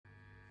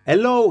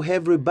Hello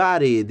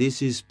everybody,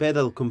 this is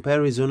Pedal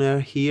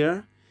Comparisonier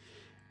here,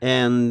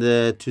 and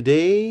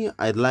today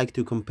I'd like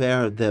to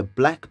compare the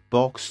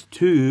BLACKBOX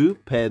 2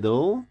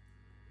 pedal,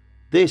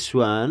 this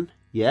one,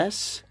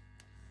 yes,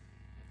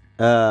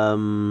 with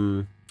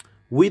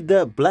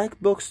the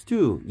BLACKBOX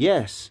 2,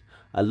 yes.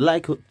 I'd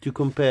like to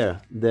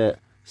compare the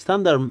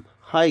standard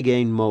high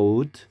gain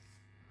mode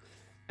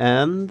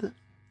and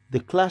the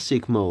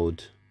classic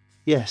mode,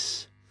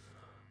 yes.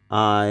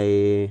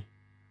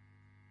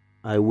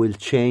 I will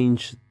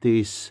change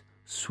this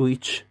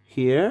switch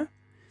here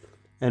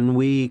and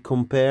we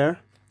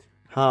compare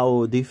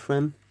how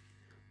different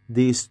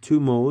these two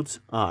modes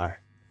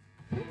are.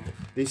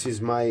 This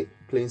is my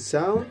clean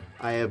sound.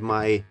 I have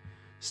my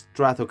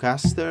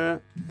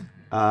Stratocaster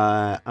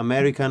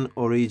American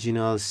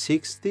Original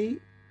 60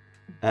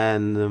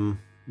 and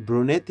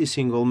Brunetti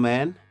Single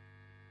Man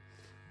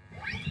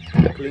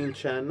clean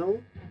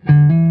channel.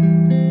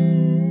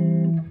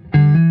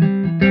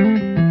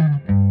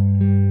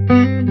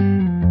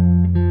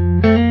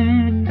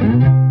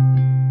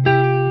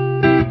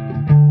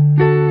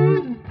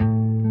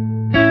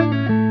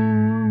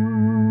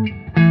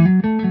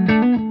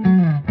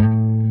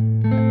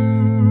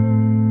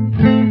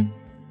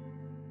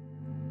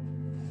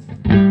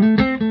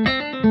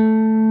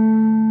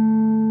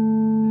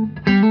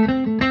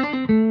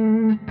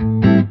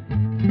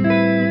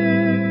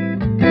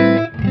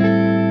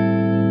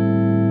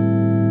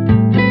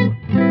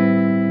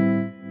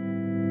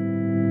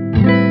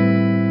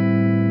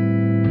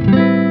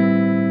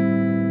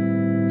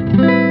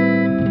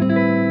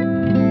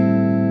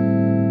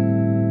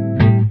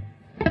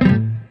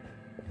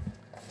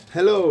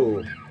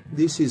 Hello,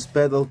 this is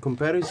Pedal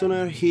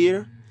Comparisonier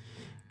here,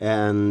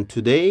 and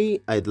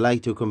today I'd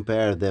like to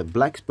compare the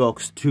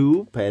BLACKBOX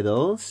 2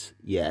 pedals,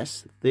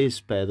 yes,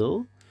 this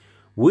pedal,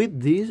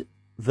 with the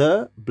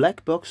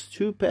BLACKBOX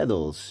 2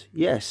 pedals,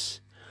 yes.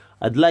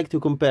 I'd like to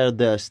compare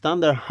the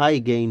standard high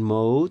gain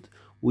mode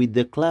with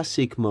the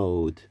classic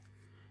mode.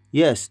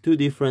 Yes, two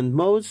different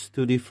modes,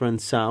 two different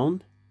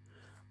sound.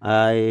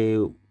 I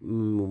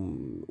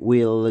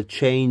will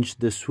change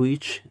the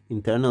switch,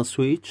 internal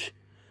switch,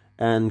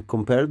 and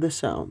compare the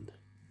sound.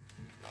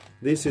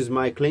 This is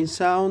my clean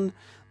sound.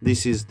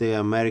 This is the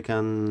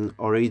American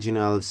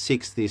Original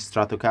 60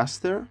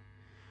 Stratocaster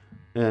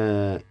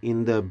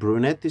in the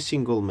Brunetti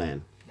Single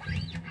Man.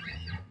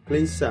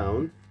 Clean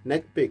sound,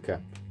 neck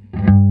pickup.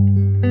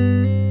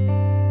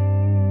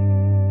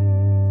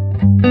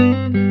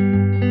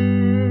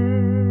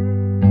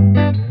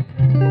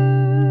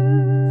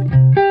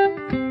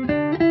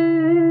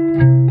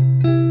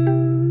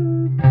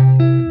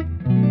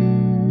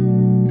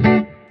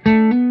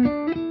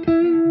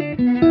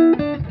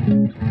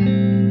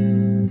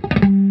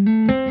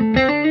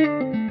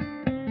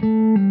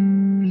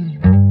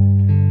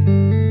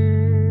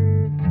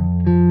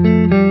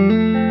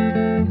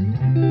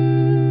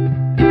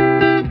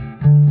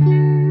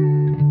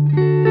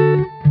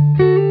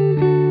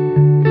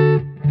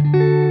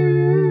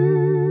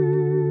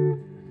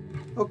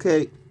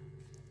 Okay,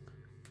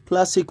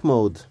 classic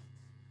mode.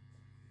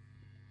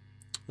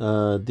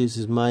 This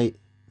is my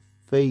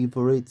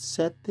favorite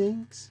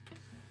settings.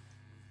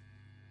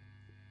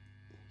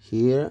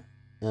 Here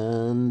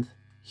and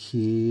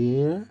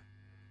here.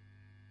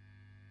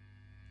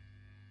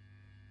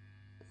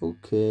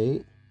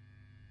 Okay,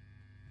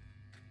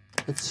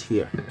 it's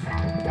here.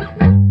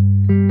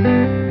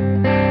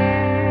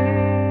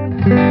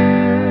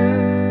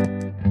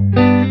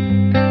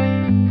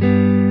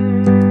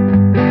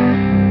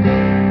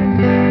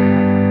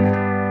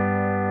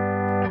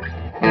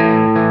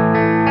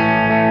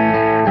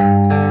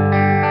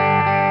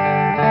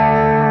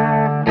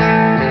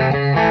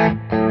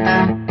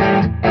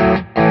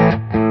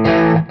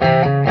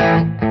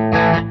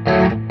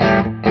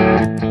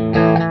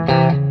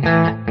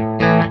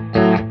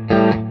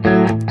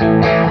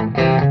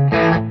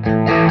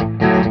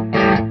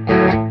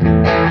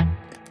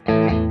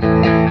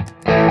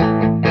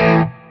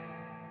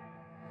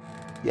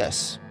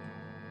 Yes.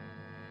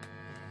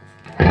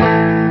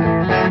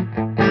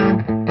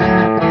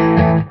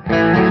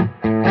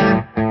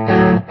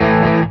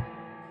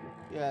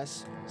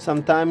 Yes,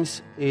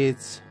 sometimes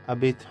it's a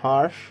bit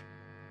harsh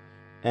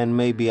and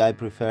maybe I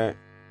prefer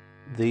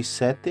these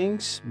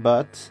settings,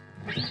 but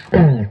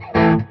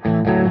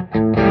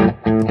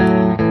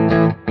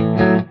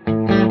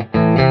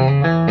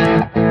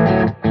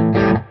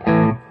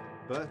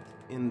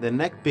in the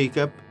neck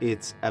pickup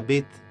it's a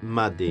bit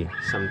muddy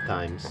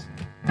sometimes.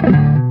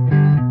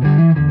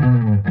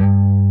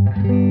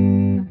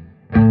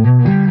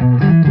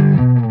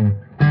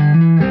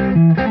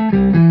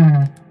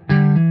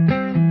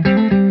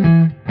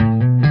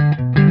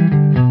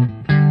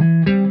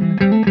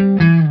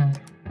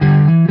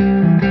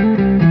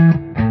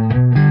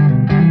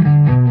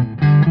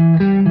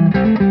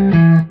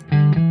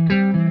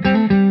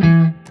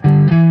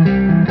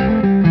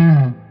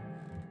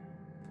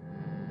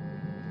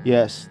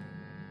 Yes,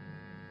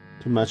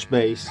 too much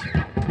bass.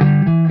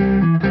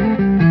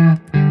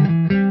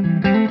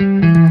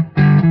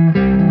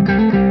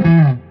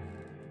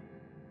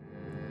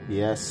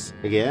 Yes,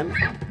 again.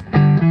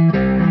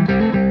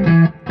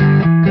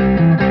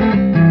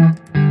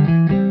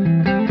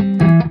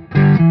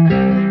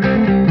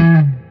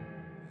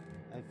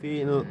 I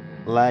feel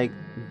like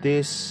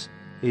this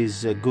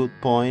is a good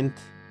point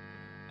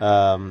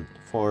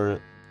for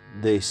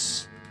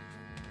this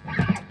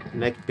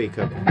neck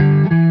pickup.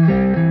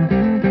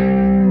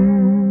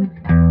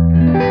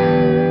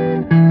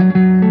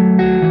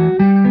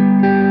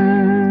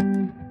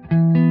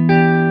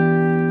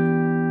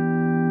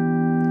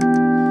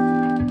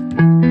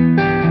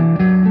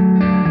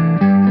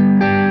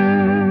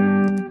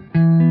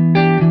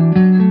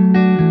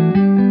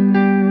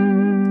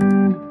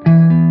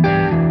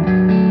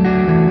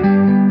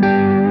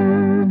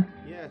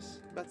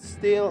 But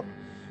still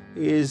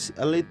is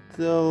a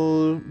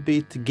little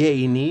bit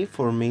gainy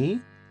for me.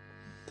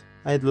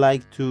 I'd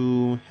like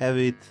to have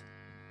it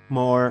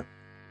more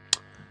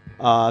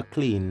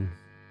clean.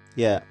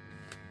 Yeah.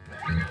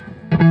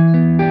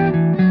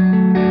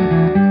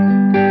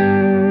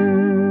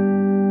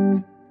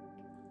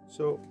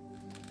 So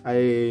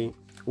I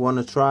want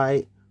to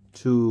try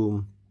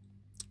to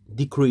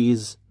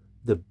decrease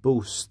the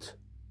boost,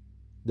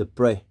 the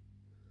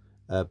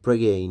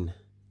pre-gain.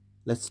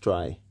 Let's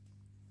try.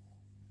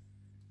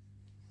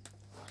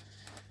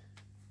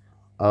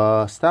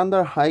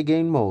 Standard high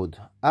gain mode.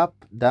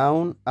 Up,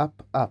 down,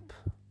 up, up.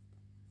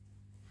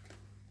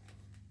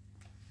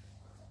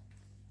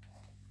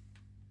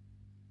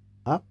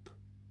 Up,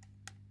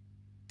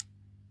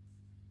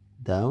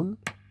 down,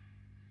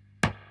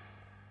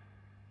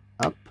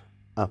 up,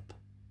 up,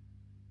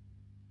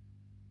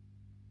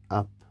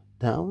 up,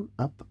 down,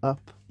 up,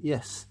 up.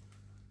 Yes.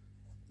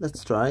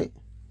 Let's try.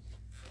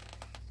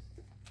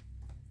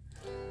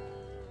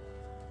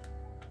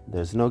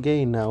 There's no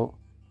gain now.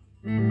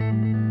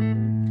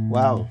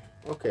 Wow,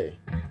 okay.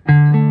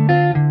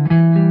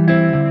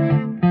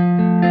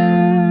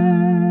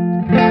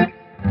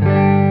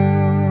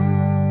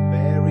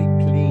 Very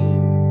clean.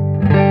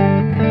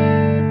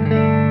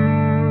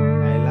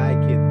 I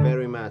like it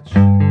very much.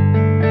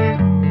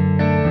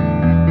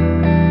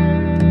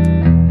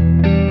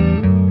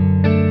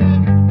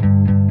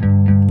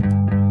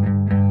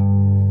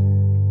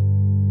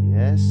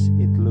 Yes,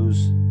 it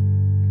loses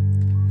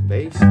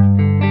bass.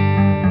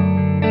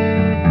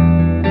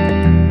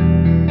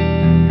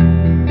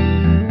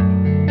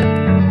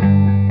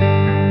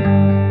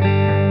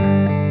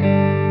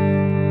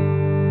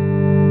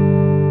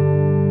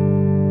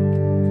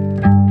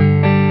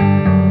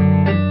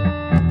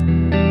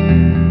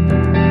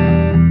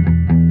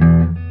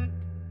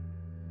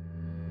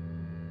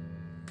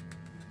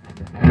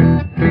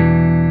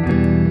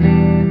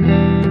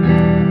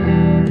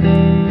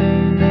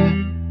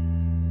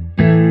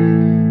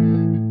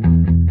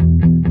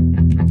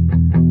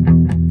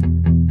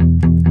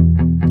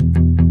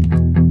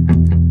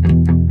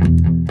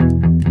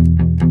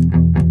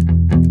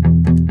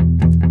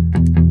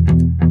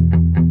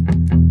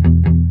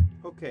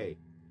 Okay,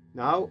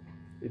 now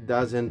it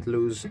doesn't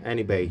lose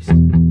any bass.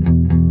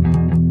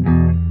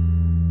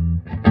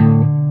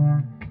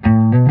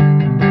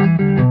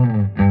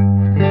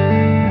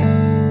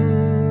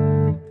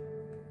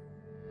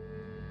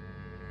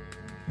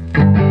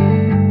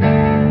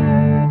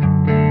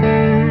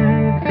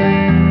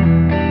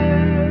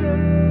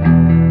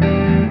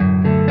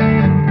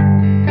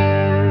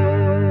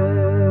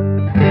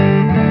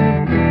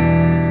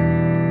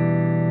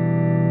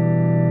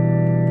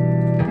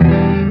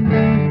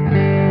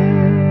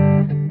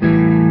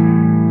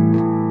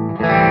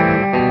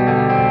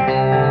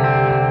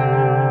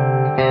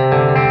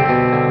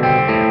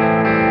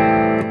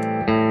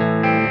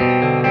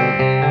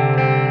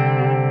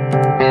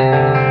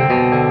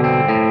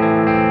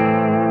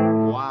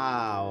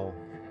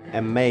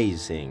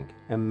 Amazing,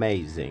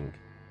 amazing.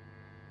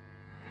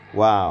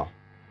 Wow,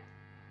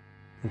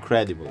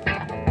 incredible.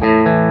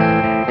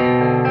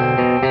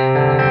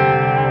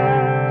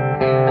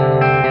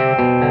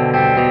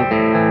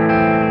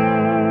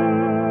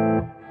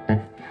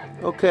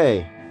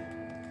 Okay,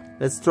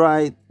 let's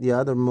try the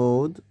other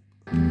mode.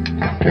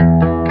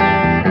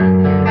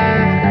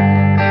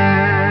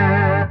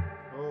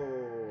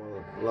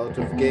 Oh, a lot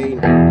of gain.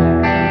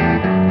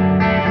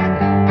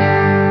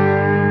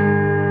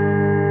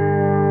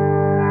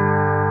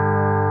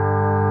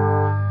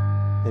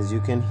 As you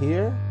can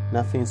hear,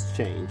 nothing's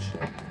changed.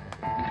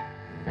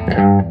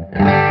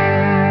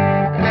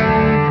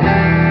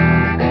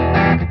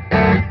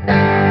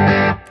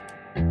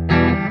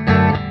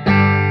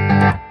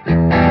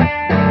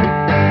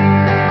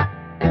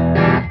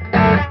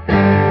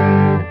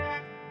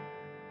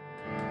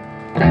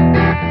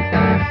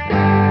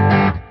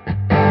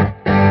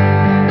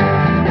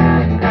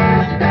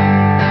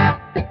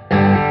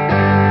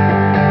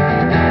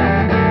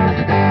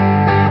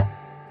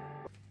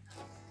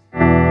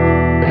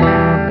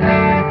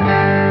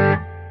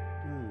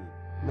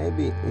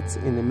 Maybe it's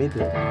in the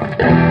middle. No,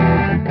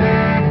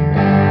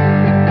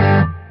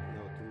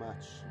 too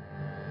much.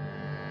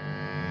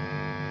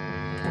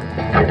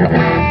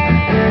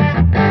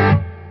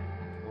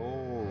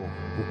 Oh,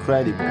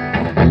 incredible.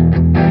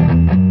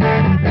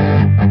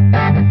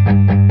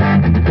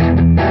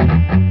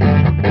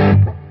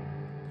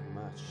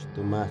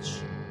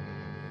 much.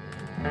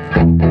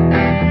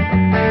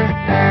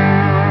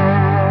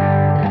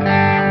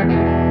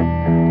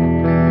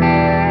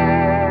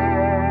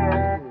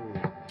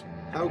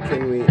 How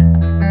can we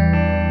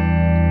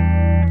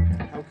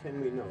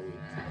know it?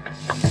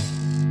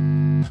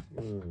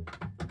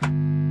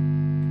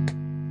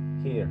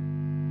 Here.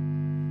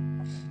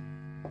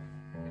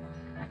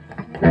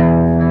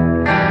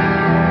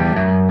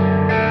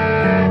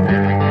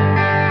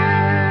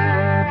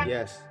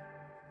 Yes.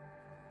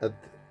 At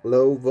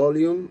low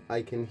volume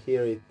I can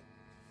hear it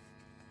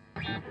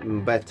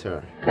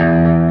better.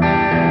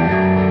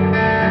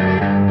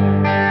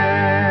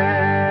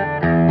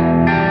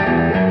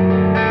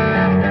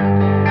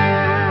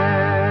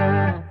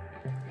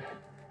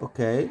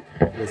 Okay,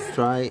 let's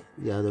try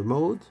the other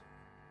mode.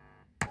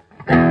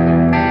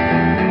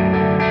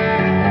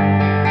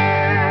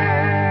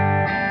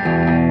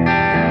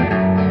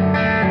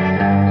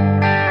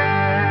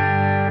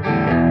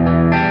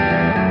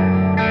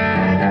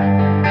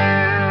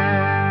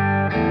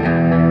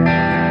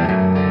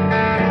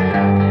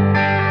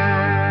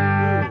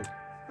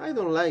 I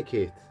don't like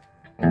it.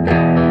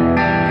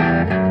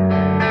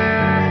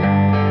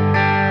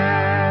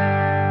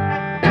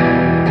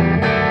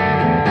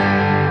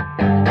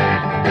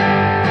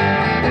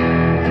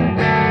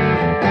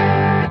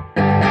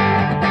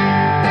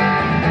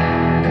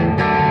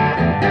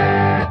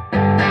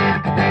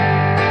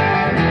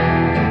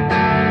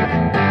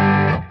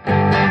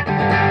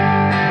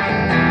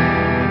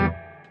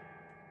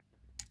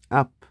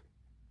 Up,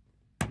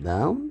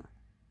 down,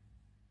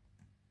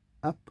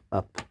 up,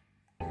 up.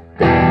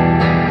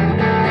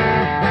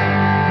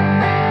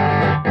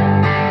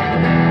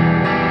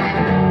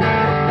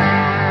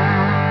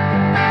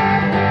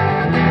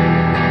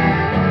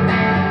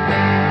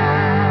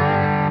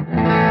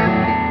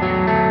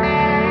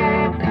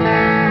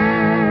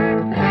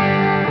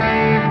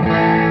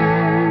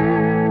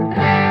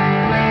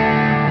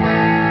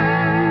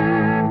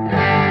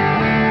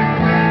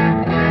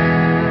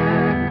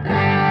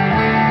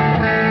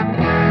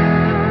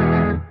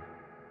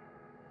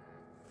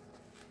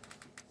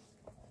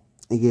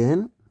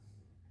 Again.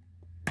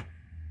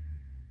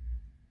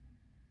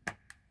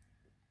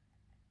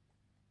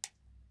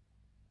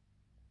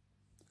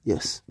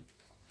 Yes.